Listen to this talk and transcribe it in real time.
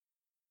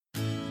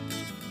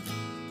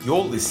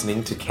You're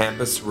listening to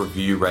Campus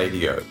Review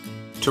Radio.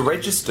 To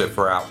register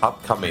for our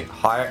upcoming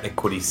Higher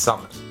Equity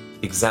Summit,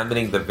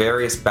 examining the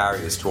various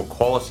barriers to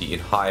equality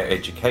in higher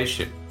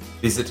education,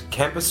 visit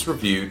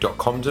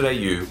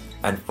campusreview.com.au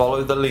and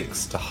follow the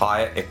links to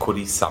Higher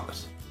Equity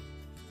Summit.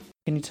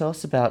 Can you tell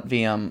us about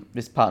the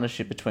this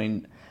partnership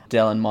between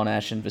Dell and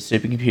Monash and the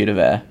supercomputer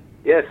there?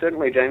 Yeah,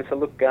 certainly, James. So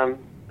look,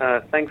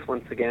 thanks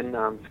once again.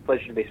 It's a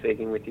pleasure to be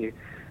speaking with you.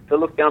 So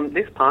look,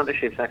 this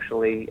partnership's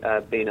actually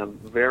been a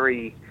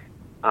very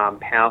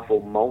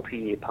powerful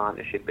multi-year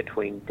partnership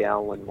between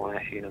Dell and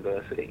Monash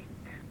University.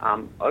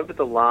 Over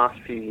the last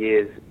few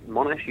years,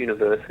 Monash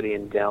University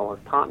and Dell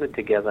have partnered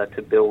together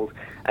to build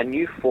a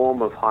new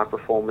form of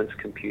high-performance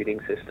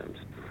computing systems.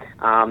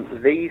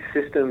 These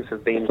systems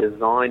have been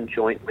designed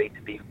jointly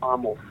to be far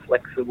more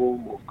flexible,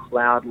 more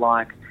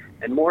cloud-like,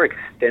 and more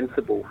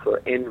extensible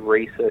for end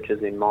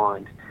researchers in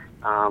mind,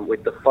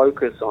 with the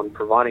focus on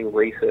providing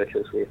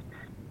researchers with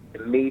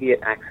immediate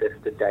access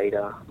to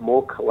data,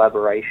 more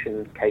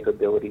collaboration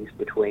capabilities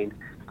between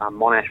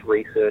Monash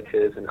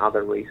researchers and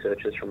other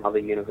researchers from other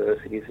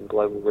universities and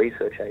global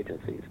research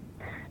agencies.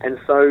 And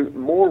so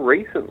more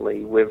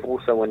recently, we've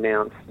also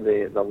announced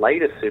the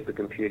latest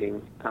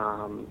supercomputing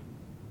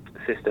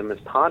system as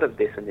part of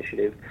this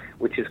initiative,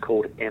 which is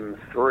called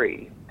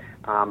M3,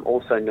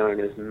 also known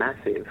as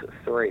Massive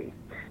 3.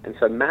 And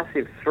so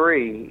Massive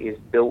 3 is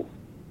built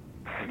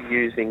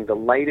using the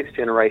latest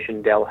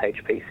generation Dell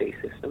HPC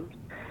systems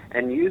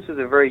and uses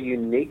a very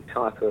unique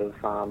type of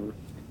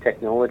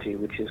technology,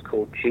 which is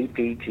called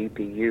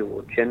GPGPU,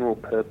 or General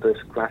Purpose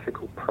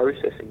Graphical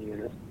Processing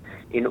Unit,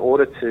 in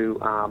order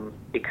to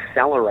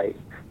accelerate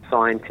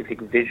scientific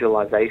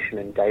visualization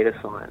and data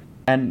science.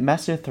 And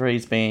Massive 3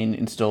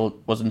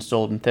 was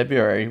installed in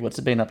February. What's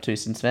it been up to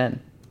since then?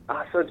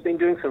 So it's been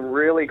doing some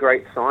really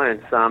great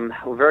science.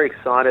 We're very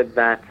excited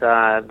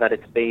that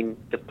it's been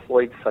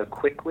deployed so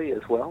quickly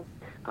as well.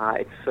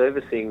 It's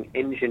servicing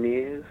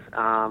engineers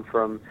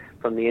from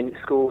the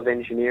School of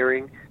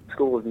Engineering,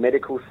 School of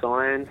Medical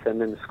Science,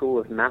 and then the School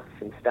of Maths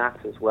and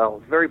Stats as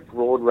well. A very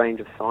broad range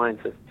of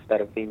scientists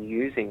that have been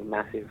using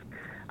Massive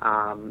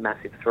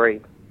 3.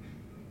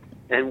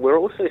 And we're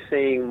also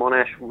seeing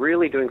Monash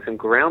really doing some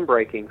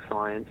groundbreaking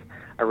science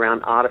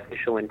around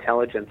artificial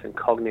intelligence and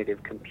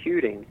cognitive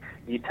computing,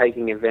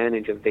 taking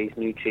advantage of these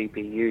new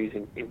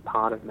GPUs in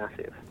part of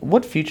Massive.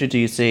 What future do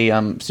you see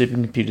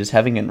supercomputers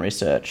having in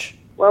research?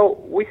 Well,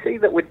 we see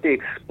that with the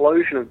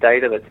explosion of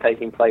data that's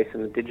taking place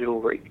in the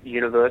digital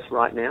universe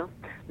right now,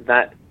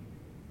 that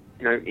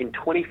in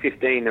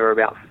 2015 there were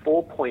about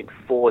 4.4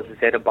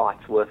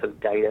 zettabytes worth of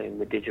data in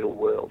the digital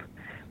world.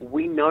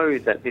 We know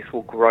that this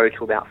will grow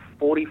to about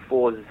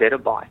 44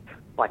 zettabytes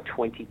by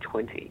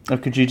 2020.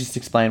 Could you just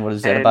explain what a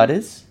zettabyte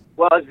is?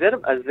 Well, a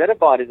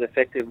zettabyte is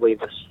effectively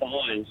the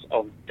size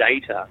of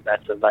data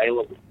that's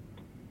available.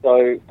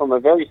 So, from a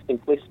very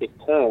simplistic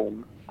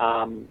term,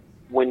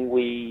 when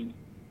we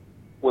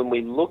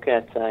look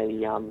at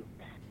a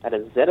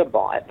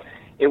zettabyte,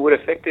 it would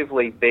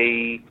effectively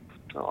be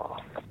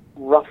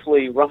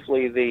roughly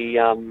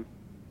the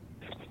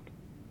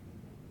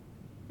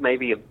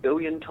maybe 1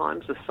 billion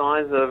times the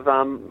size of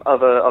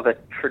a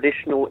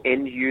traditional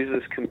end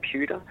user's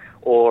computer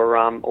or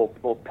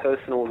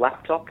personal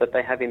laptop that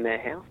they have in their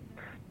house.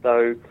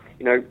 So,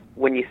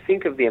 when you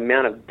think of the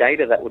amount of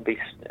data that would be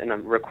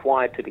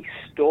required to be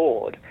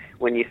stored,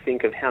 when you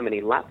think of how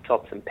many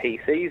laptops and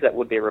PCs that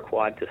would be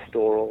required to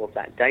store all of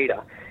that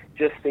data,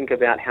 just think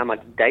about how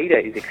much data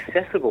is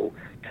accessible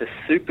to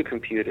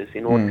supercomputers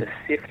in order to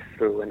sift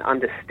through and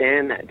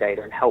understand that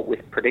data and help with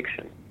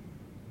prediction.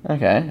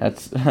 Okay,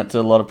 that's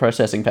a lot of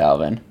processing power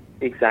then.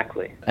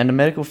 Exactly. And the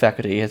medical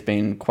faculty has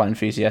been quite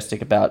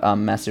enthusiastic about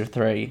Massive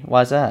 3.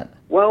 Why is that?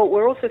 Well,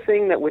 we're also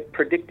seeing that with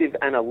predictive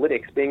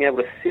analytics, being able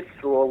to sift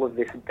through all of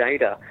this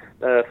data,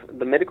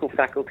 the medical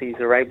faculties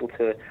are able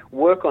to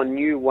work on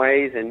new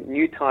ways and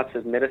new types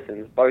of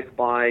medicines, both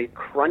by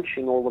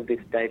crunching all of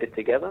this data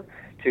together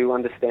to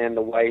understand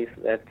the ways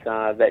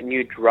that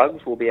new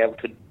drugs will be able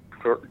to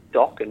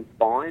dock and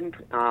bind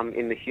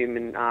in the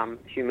human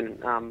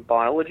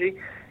biology,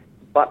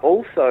 but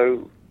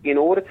also in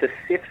order to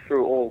sift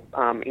through all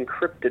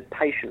encrypted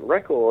patient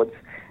records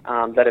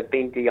that have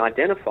been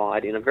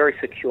de-identified in a very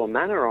secure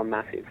manner on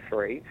Massive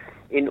 3,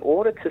 in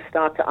order to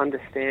start to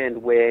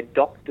understand where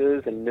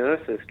doctors and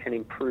nurses can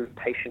improve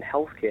patient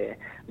healthcare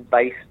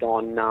based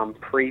on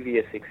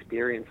previous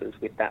experiences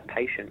with that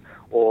patient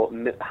or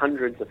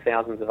hundreds of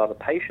thousands of other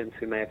patients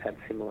who may have had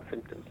similar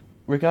symptoms.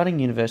 Regarding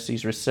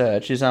universities'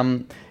 research,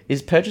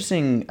 is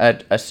purchasing a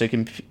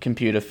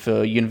supercomputer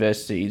for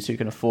universities who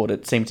can afford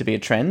it seem to be a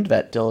trend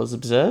that Dell has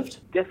observed?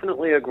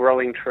 Definitely a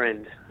growing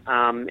trend.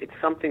 It's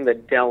something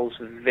that Dell's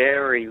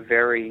very,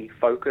 very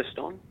focused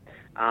on.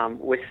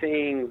 We're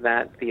seeing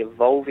that the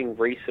evolving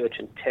research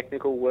and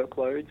technical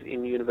workloads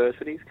in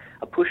universities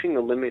are pushing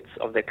the limits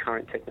of their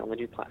current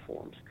technology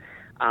platforms.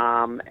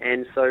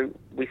 And so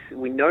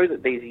we know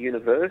that these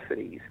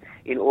universities,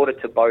 in order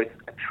to both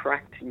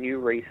attract new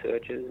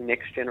researchers,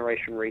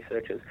 next-generation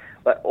researchers,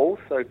 but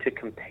also to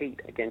compete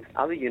against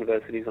other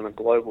universities on a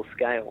global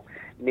scale,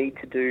 need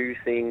to do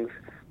things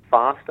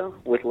faster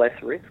with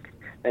less risk.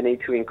 They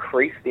need to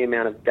increase the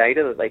amount of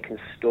data that they can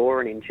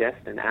store and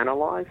ingest and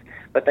analyze,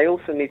 but they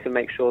also need to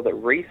make sure that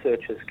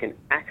researchers can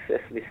access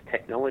this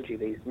technology,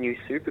 these new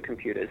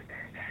supercomputers,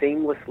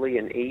 seamlessly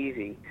and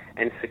easy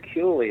and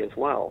securely as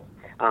well,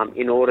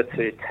 in order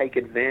to take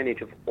advantage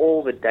of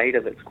all the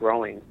data that's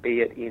growing, be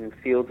it in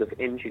fields of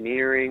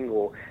engineering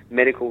or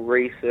medical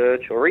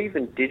research or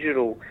even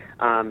digital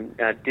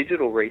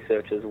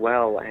research as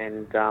well,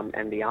 and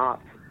the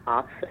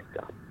arts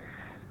sector.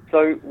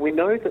 So we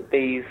know that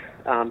these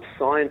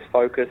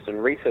science-focused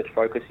and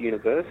research-focused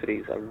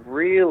universities are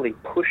really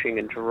pushing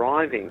and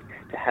driving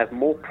to have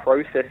more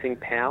processing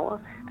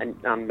power, and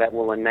that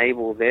will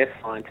enable their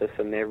scientists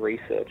and their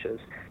researchers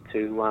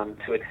to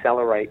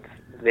accelerate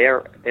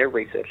their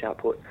research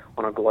output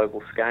on a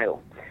global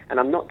scale. And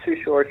I'm not too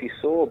sure if you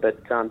saw,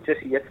 but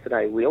just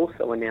yesterday we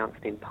also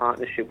announced in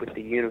partnership with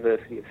the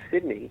University of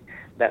Sydney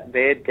that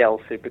their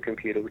Dell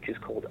supercomputer, which is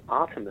called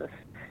Artemis,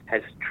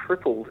 has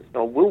tripled,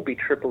 or will be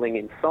tripling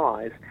in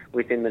size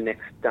within the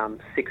next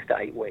 6 to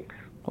 8 weeks.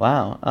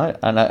 Wow, I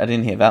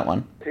didn't hear that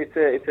one.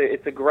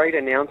 It's a great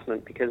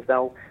announcement because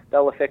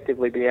they'll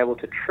effectively be able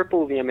to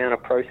triple the amount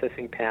of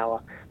processing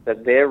power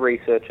that their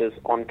researchers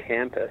on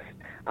campus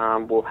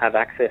will have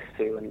access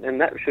to,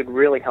 and that should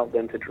really help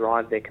them to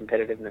drive their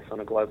competitiveness on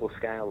a global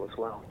scale as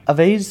well. Are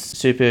these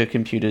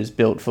supercomputers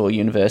built for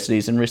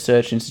universities and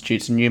research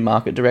institutes a new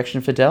market direction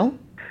for Dell?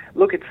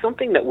 Look, it's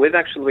something that we've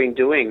actually been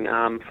doing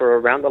for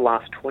around the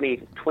last 20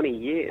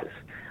 years.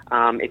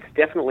 It's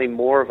definitely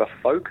more of a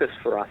focus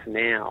for us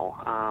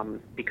now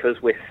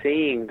because we're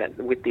seeing that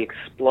with the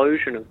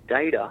explosion of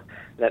data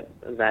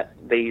that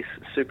these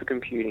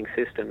supercomputing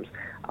systems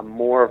are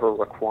more of a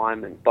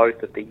requirement,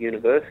 both at the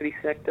university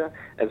sector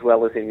as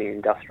well as in the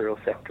industrial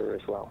sector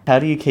as well. How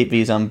do you keep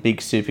these big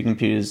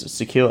supercomputers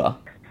secure?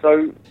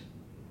 So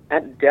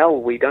at Dell,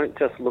 we don't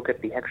just look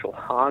at the actual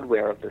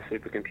hardware of the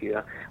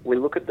supercomputer, we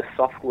look at the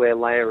software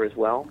layer as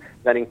well.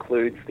 That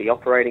includes the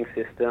operating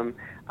system,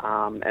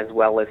 as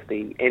well as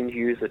the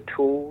end-user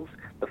tools,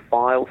 the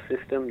file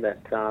system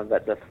that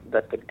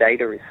the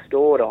data is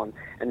stored on,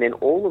 and then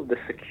all of the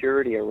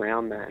security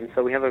around that. And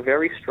so we have a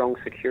very strong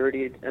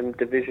security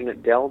division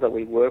at Dell that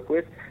we work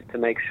with to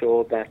make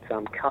sure that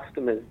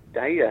customers'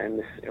 data,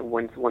 and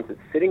once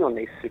it's sitting on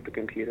these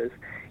supercomputers,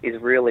 is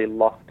really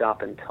locked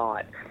up and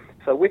tight.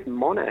 So with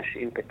Monash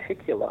in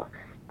particular,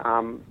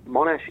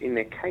 Monash in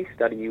their case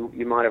study,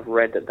 you might have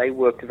read that they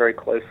worked very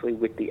closely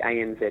with the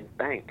ANZ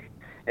Bank.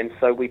 And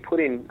so we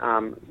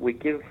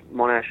give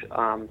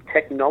Monash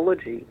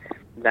technology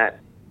that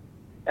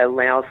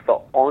allows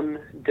for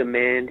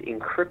on-demand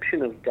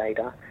encryption of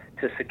data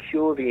to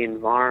secure the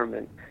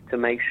environment, to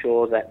make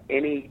sure that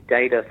any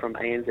data from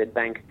ANZ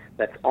Bank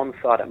that's on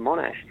site at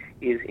Monash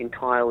is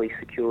entirely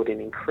secured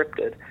and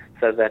encrypted,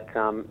 so that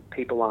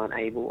people aren't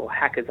able, or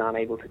hackers aren't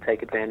able to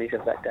take advantage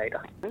of that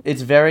data.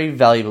 It's very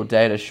valuable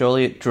data.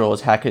 Surely it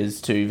draws hackers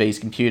to these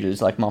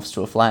computers like moths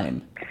to a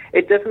flame.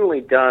 It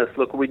definitely does.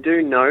 Look, we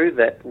do know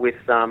that with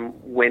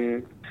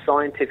when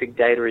scientific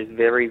data is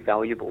very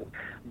valuable,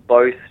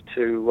 both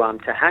to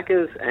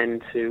hackers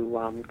and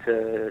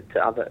to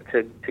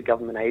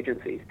government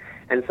agencies,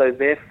 and so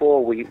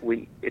therefore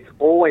it's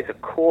always a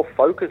core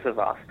focus of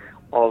us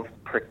of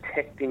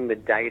protecting the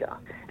data.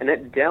 And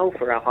at Dell,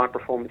 for our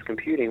high-performance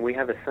computing, we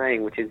have a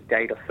saying which is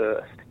data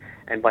first.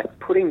 And by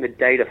putting the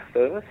data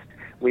first,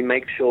 we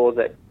make sure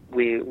that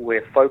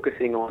we're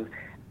focusing on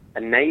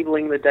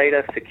enabling the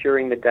data,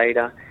 securing the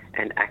data,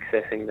 and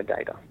accessing the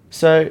data.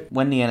 So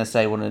when the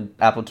NSA wanted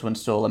Apple to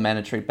install a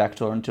mandatory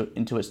backdoor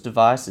into its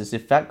devices,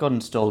 if that got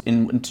installed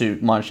into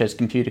Monash's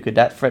computer, could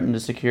that threaten the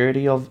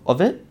security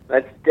of it?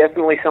 That's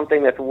definitely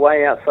something that's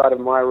way outside of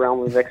my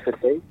realm of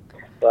expertise,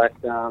 but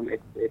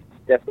it's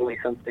definitely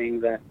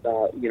something that,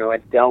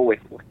 at Dell we're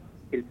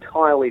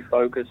entirely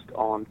focused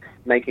on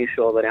making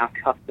sure that our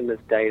customers'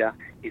 data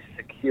is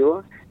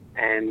secure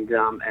and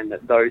that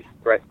those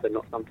threats are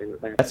not something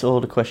that they... That's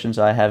all the questions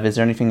I have. Is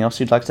there anything else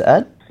you'd like to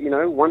add?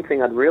 One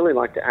thing I'd really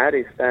like to add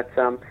is that,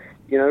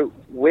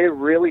 we're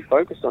really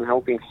focused on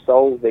helping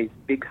solve these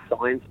big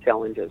science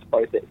challenges,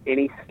 both at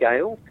any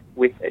scale,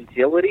 with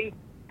agility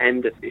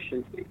and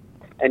efficiency.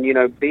 And,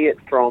 be it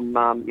from,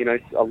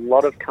 a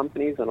lot of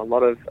companies and a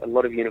lot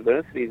of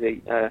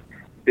universities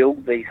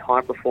build these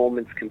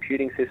high-performance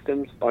computing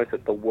systems, both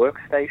at the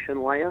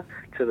workstation layer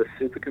to the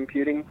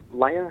supercomputing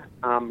layer,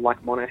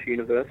 like Monash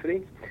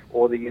University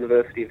or the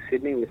University of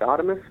Sydney with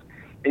Artemis.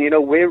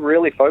 And, we're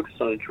really focused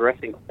on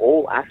addressing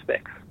all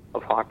aspects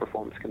of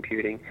high-performance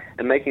computing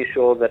and making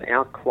sure that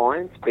our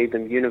clients, be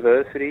them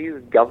universities,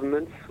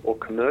 governments, or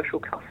commercial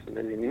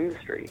customers in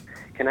industry,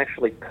 can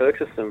actually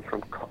purchase them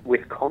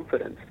with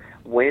confidence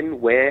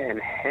when, where, and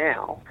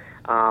how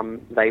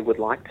they would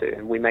like to.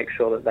 And we make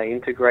sure that they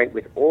integrate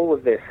with all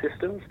of their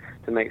systems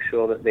to make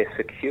sure that they're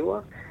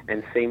secure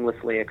and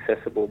seamlessly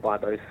accessible by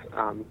those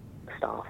staff.